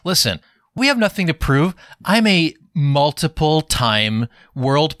Listen, we have nothing to prove. I'm a multiple-time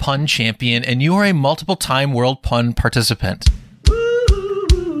world pun champion, and you are a multiple-time world pun participant.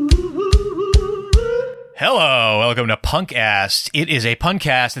 Hello, welcome to Punkcast. It is a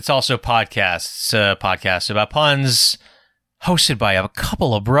puncast. It's also podcast. It's a podcast about puns, hosted by a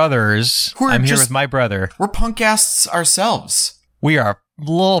couple of brothers. I'm here with my brother. We're punkasts ourselves. We are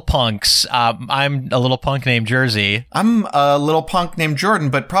little punks. I'm a little punk named Jersey. I'm a little punk named Jordan,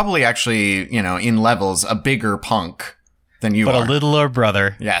 but probably actually, in levels, a bigger punk than you are. But a littler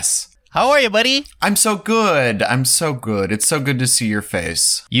brother. Yes. How are you, buddy? I'm so good. It's so good to see your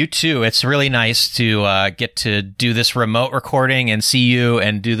face. You too. It's really nice to get to do this remote recording and see you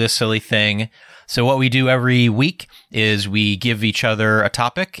and do this silly thing. So what we do every week is we give each other a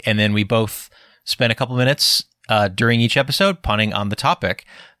topic, and then we both spend a couple minutes during each episode punning on the topic.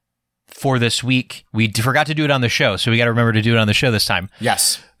 For this week, we forgot to do it on the show, so we got to remember to do it on the show this time.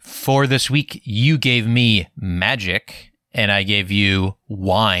 Yes. For this week, you gave me magic, and I gave you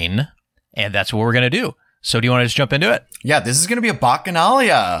wine. And that's what we're going to do. So do you want to just jump into it? Yeah, this is going to be a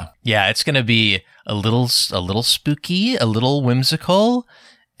bacchanalia. Yeah, it's going to be a little spooky, a little whimsical,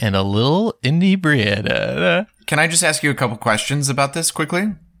 and a little inebriated. Can I just ask you a couple questions about this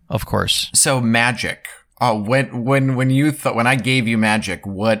quickly? Of course. So magic. When I gave you magic,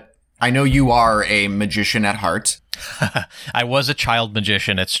 I know you are a magician at heart. I was a child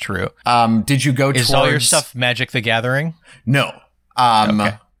magician, it's true. Did you go towards... Is all your stuff Magic the Gathering? No.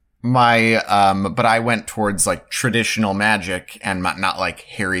 Okay. But I went towards like traditional magic and not like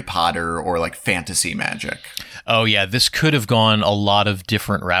Harry Potter or like fantasy magic. Oh yeah, this could have gone a lot of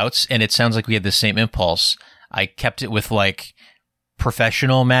different routes, and it sounds like we had the same impulse. I kept it with like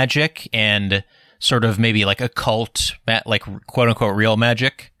professional magic and sort of maybe like occult, like quote unquote real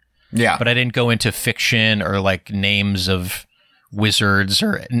magic. Yeah. But I didn't go into fiction or like names of wizards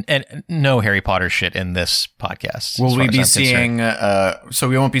and no Harry Potter shit in this podcast. Will we be seeing, so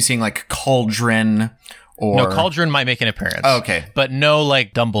we won't be seeing like Cauldron or... No, Cauldron might make an appearance. Oh, okay. But no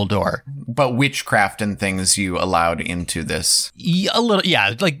like Dumbledore. But witchcraft and things you allowed into this. A little,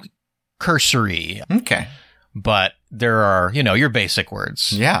 yeah, like cursory. Okay. But there are, your basic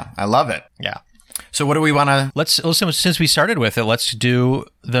words. Yeah, I love it. Yeah. So what do we want to... Listen, since we started with it, let's do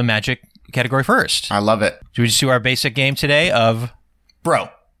the magic category first. I love it. Should we just do our basic game today of... Bro.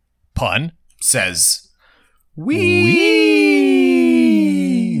 Pun. Says... We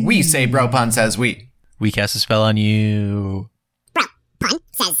say bro, pun says we. We cast a spell on you. Bro, pun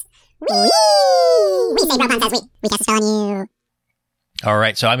says we. We say bro, pun says we. We cast a spell on you. All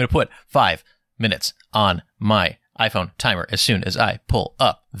right, so I'm going to put 5 minutes on my iPhone timer as soon as I pull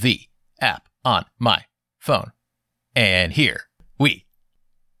up the app on my phone. And here we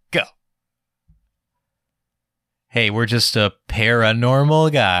go. Hey, we're just a pair of normal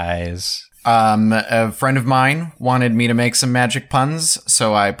guys. A friend of mine wanted me to make some magic puns,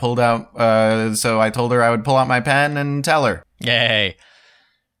 so I told her I would pull out my pen and tell her. Yay.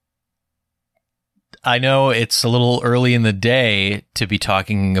 I know it's a little early in the day to be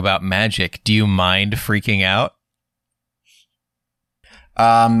talking about magic. Do you mind freaking out?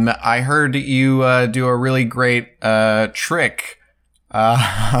 I heard you do a really great trick.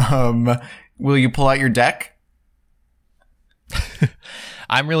 Will you pull out your deck?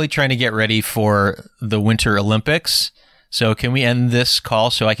 I'm really trying to get ready for the Winter Olympics. So can we end this call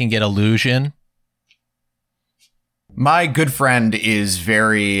so I can get illusion? My good friend is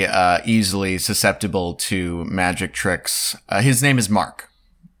very easily susceptible to magic tricks. His name is Mark.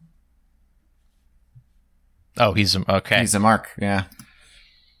 Oh, he's okay. He's a Mark, yeah.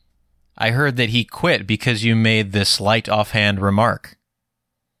 I heard that he quit because you made this light offhand remark.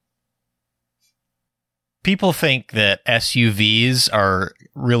 People think that SUVs are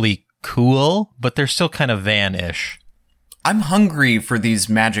really cool, but they're still kind of van-ish. I'm hungry for these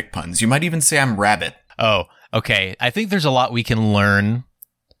magic puns. You might even say I'm rabbit. Oh, okay. I think there's a lot we can learn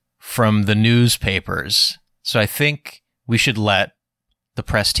from the newspapers. So I think we should let the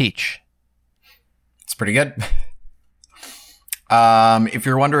press teach. It's pretty good. If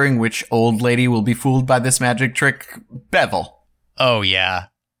you're wondering which old lady will be fooled by this magic trick, Bevel. Oh, yeah.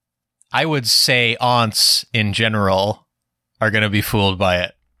 I would say aunts in general are going to be fooled by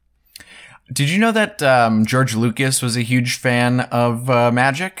it. Did you know that George Lucas was a huge fan of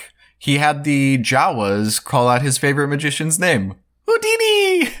magic? He had the Jawas call out his favorite magician's name.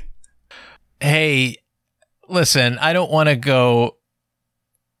 Houdini! Hey, listen, I don't want to go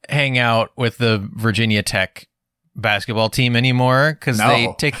hang out with the Virginia Tech basketball team anymore because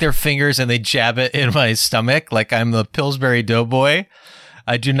they take their fingers and they jab it in my stomach like I'm the Pillsbury Doughboy.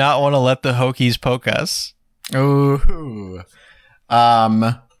 I do not want to let the Hokies poke us. Ooh.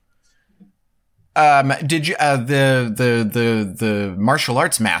 Did you the martial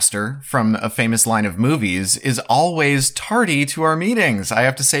arts master from a famous line of movies is always tardy to our meetings. I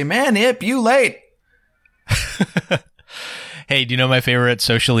have to say, man, Ip, you late. Hey, do you know my favorite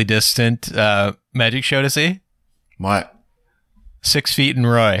socially distant magic show to see? What? 6 Feet and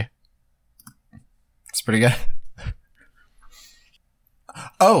Roy. It's pretty good.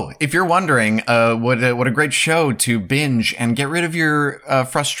 Oh, if you're wondering, what a great show to binge and get rid of your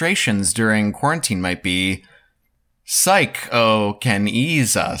frustrations during quarantine might be, Psycho Can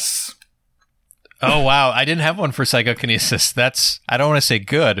Ease Us. Oh, wow. I didn't have one for psychokinesis. That's, I don't want to say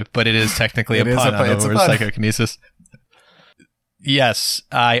good, but it is technically a pun on the word psychokinesis. Yes,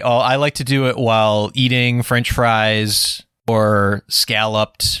 I like to do it while eating French fries or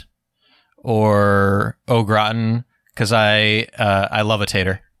scalloped or au gratin because I love a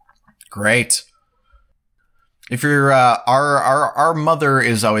tater. Great. If you're our mother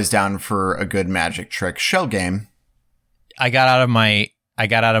is always down for a good magic trick shell game. I got out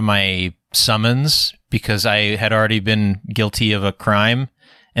of my summons because I had already been guilty of a crime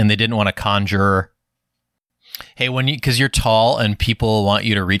and they didn't want to conjure. Hey, because you're tall and people want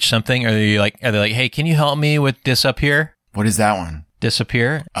you to reach something, are they like, hey, can you help me with disappear? What is that one?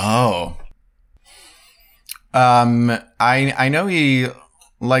 Disappear? Oh. I know he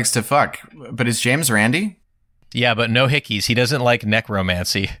likes to fuck, but is James Randi? Yeah, but no hickeys. He doesn't like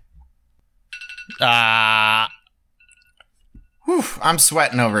necromancy. Whew, I'm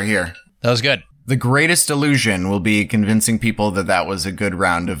sweating over here. That was good. The greatest illusion will be convincing people that was a good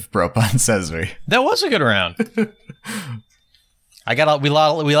round of Bropon Sesame. That was a good round. We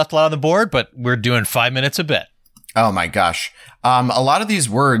left a lot on the board, but we're doing 5 minutes a bit. Oh my gosh. A lot of these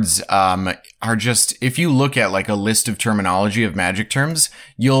words are just, if you look at like a list of terminology of magic terms,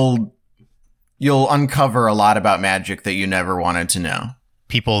 you'll uncover a lot about magic that you never wanted to know.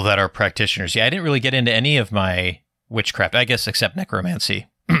 People that are practitioners. Yeah, I didn't really get into any of my witchcraft, I guess, except necromancy.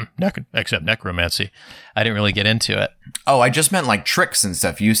 Except necromancy. I didn't really get into it. Oh, I just meant like tricks and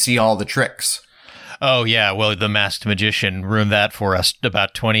stuff. You see all the tricks. Oh, yeah. Well, the Masked Magician ruined that for us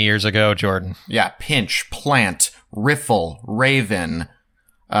about 20 years ago, Jordan. Yeah. Pinch, plant, riffle, raven,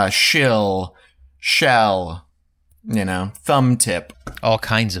 shill, shell, thumb tip. All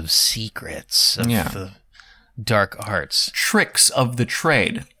kinds of secrets of the dark arts. Tricks of the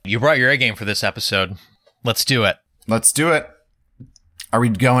trade. You brought your A game for this episode. Let's do it. Let's do it. Are we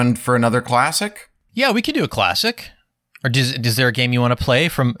going for another classic? Yeah, we can do a classic. Or is there a game you want to play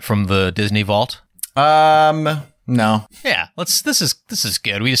from the Disney Vault? No. Yeah, this is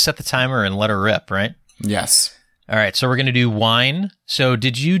good. We just set the timer and let her rip, right? Yes. All right, so we're going to do wine. So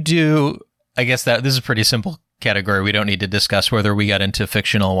did you do, I guess this is a pretty simple category. We don't need to discuss whether we got into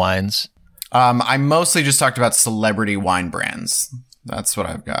fictional wines. I mostly just talked about celebrity wine brands. That's what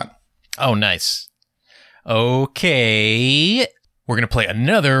I've got. Oh, nice. Okay. We're going to play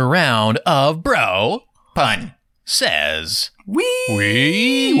another round of Bro Pun Says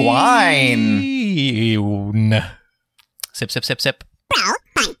We Wine. Sip, sip, sip, sip. Bro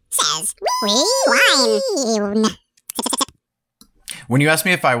Pun Says We Wine. When you asked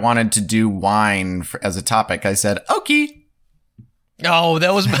me if I wanted to do wine as a topic, I said, okay. Oh,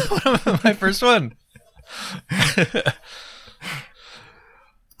 that was my first one.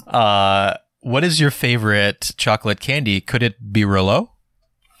 What is your favorite chocolate candy? Could it be Rouleau?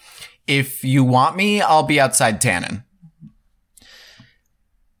 If you want me, I'll be outside tanning.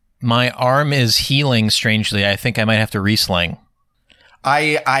 My arm is healing strangely. I think I might have to resling.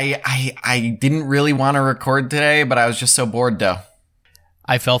 I didn't really want to record today, but I was just so bored, though.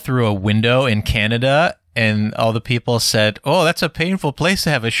 I fell through a window in Canada, and all the people said, "Oh, that's a painful place to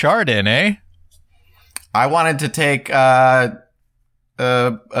have a shard in, eh?" I wanted to take a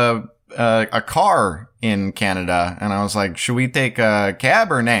car in Canada, and I was like, should we take a cab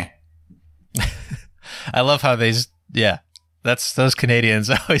or nay? I love how that's those Canadians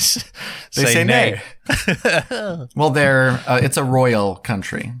always say nay. Well, it's a royal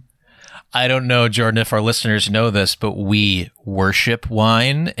country. I don't know, Jordan, if our listeners know this, but we worship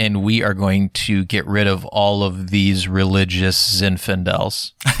wine, and we are going to get rid of all of these religious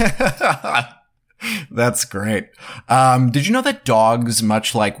Zinfandels. That's great. Did you know that dogs,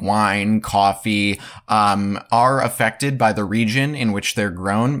 much like wine, coffee, are affected by the region in which they're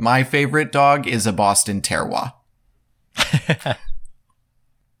grown? My favorite dog is a Boston Terroir.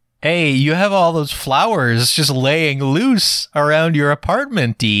 Hey, you have all those flowers just laying loose around your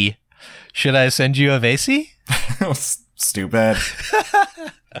apartment, D. Should I send you a vase? Stupid.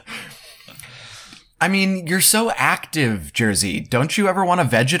 I mean, you're so active, Jersey. Don't you ever want a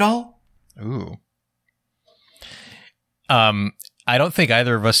Vegetal? Ooh. I don't think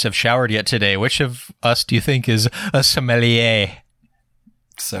either of us have showered yet today. Which of us do you think is a sommelier?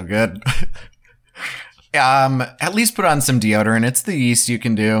 So good. At least put on some deodorant. It's the least you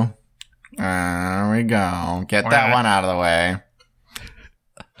can do. There we go. Get that one out of the way.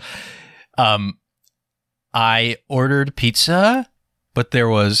 I ordered pizza, but there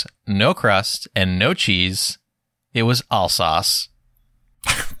was no crust and no cheese. It was all sauce.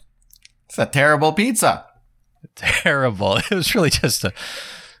 It's a terrible pizza. Terrible. It was really just a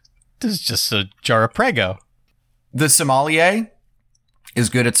jar of Prego. The sommelier is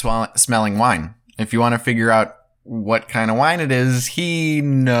good at smelling wine. If you want to figure out what kind of wine it is, he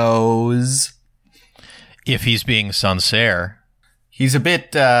knows. If he's being sincere. He's a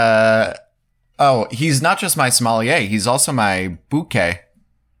bit, he's not just my sommelier, he's also my bouquet.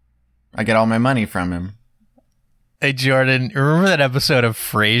 I get all my money from him. Hey, Jordan, remember that episode of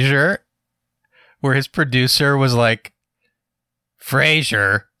Frasier where his producer was like,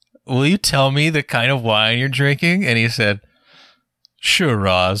 Frasier, will you tell me the kind of wine you're drinking? And he said, sure,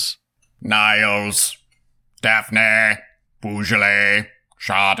 Roz. Niles, Daphne, Beaujolais,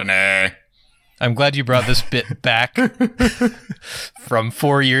 Chardonnay. I'm glad you brought this bit back from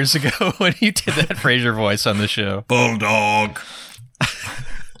 4 years ago when you did that Frasier voice on the show. Bulldog.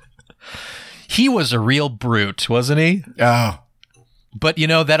 He was a real brute, wasn't he? Oh. But, you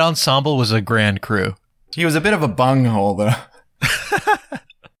know, that ensemble was a grand crew. He was a bit of a bunghole, though.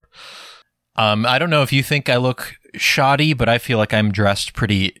 I don't know if you think I look shoddy, but I feel like I'm dressed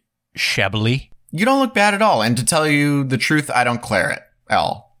pretty shabbily. You don't look bad at all. And to tell you the truth, I don't clear it at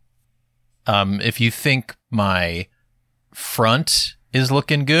all. If you think my front is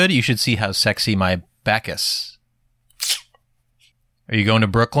looking good, you should see how sexy my back is. Are you going to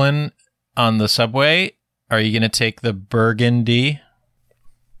Brooklyn on the subway? Are you going to take the Burgundy?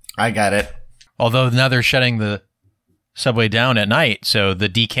 I got it. Although now they're shutting the subway down at night, so the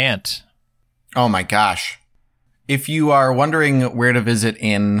D can't. Oh my gosh. If you are wondering where to visit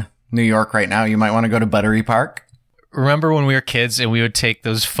in New York right now, you might want to go to Buttery Park. Remember when we were kids and we would take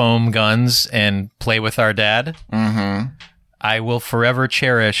those foam guns and play with our dad? Mm-hmm. I will forever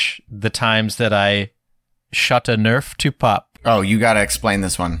cherish the times that I shot a Nerf to pop. Oh, you got to explain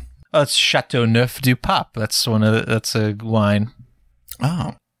this one. Oh, it's Chateau Neuf du Pape. That's that's a wine.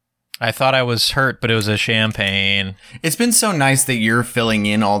 Oh. I thought I was hurt, but it was a champagne. It's been so nice that you're filling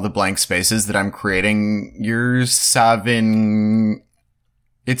in all the blank spaces that I'm creating. Your Sauvignon...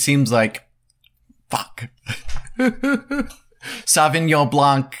 It seems like... Fuck. Sauvignon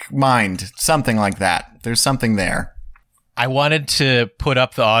Blanc mind. Something like that. There's something there. I wanted to put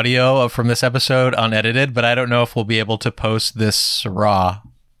up the audio from this episode unedited, but I don't know if we'll be able to post this raw.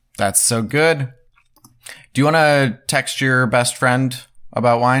 That's so good. Do you want to text your best friend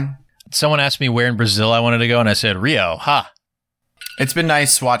about wine? Someone asked me where in Brazil I wanted to go, and I said, Rio. Ha! It's been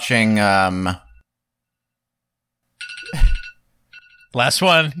nice watching... Last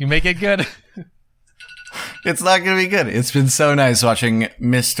one. You make it good. It's not going to be good. It's been so nice watching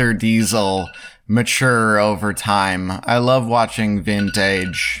Mr. Diesel mature over time. I love watching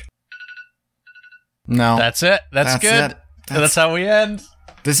vintage. No. That's it. That's good. That's how we end.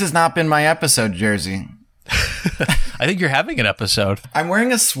 This has not been my episode, Jersey. I think you're having an episode. I'm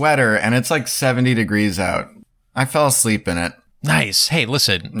wearing a sweater, and it's like 70 degrees out. I fell asleep in it. Nice. Hey,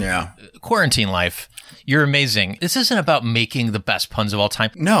 listen. Yeah. Quarantine life. You're amazing. This isn't about making the best puns of all time.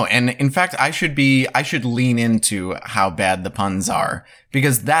 No, and in fact, I should lean into how bad the puns are,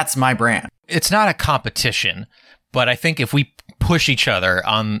 because that's my brand. It's not a competition, but I think if we push each other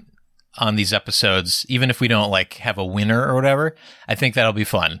on these episodes, even if we don't like have a winner or whatever, I think that'll be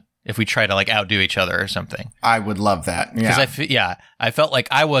fun. If we try to like outdo each other or something. I would love that. Yeah. Because I felt like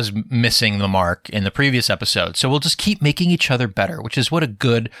I was missing the mark in the previous episode. So we'll just keep making each other better, which is what a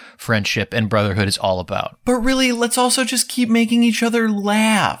good friendship and brotherhood is all about. But really, let's also just keep making each other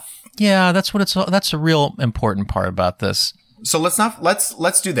laugh. Yeah, that's a real important part about this. So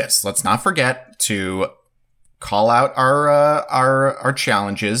let's do this. Let's not forget to call out our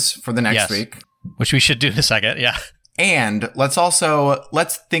challenges for the next week. Which we should do in a second. Yeah. And let's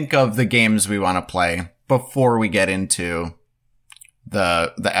think of the games we want to play before we get into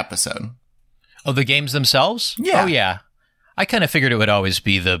the episode. Oh, the games themselves? Yeah. Oh, yeah. I kind of figured it would always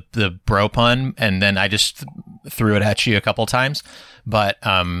be the bro pun, and then I just threw it at you a couple times. But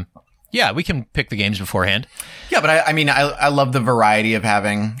yeah, we can pick the games beforehand. Yeah, but I love the variety of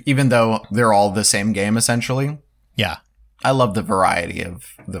having, even though they're all the same game essentially. Yeah. I love the variety of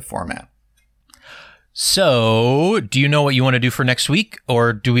the format. So, do you know what you want to do for next week?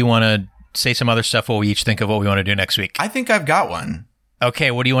 Or do we want to say some other stuff while we each think of what we want to do next week? I think I've got one.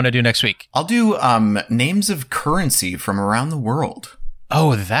 Okay, what do you want to do next week? I'll do names of currency from around the world.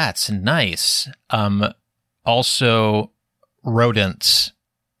 Oh, that's nice. Also, rodents,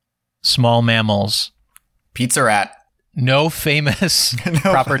 small mammals. Pizza Rat. No famous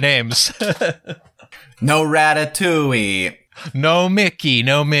proper names. No Ratatouille. No Mickey,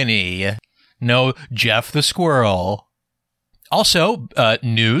 no Minnie. No Jeff the Squirrel. Also,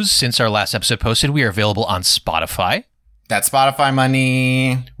 news, since our last episode posted, we are available on Spotify. That Spotify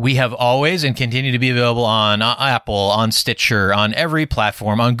money. We have always and continue to be available on Apple, on Stitcher, on every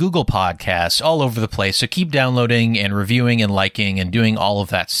platform, on Google Podcasts, all over the place. So keep downloading and reviewing and liking and doing all of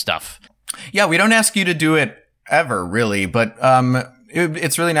that stuff. Yeah, we don't ask you to do it ever, really, but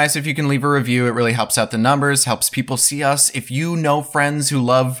it's really nice if you can leave a review. It really helps out the numbers, helps people see us. If you know friends who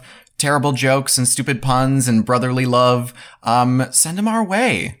love terrible jokes and stupid puns and brotherly love, send them our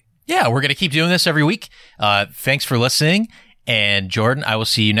way. Yeah, we're going to keep doing this every week. Thanks for listening. And Jordan, I will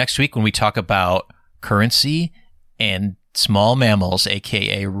see you next week when we talk about currency and small mammals,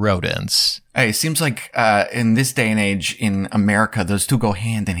 aka rodents. Hey, it seems like in this day and age in America, those two go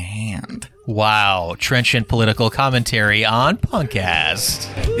hand in hand. Wow, trenchant political commentary on Punkcast.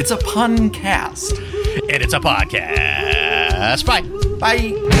 It's a puncast. And it's a podcast. Bye.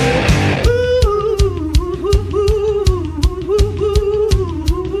 Bye.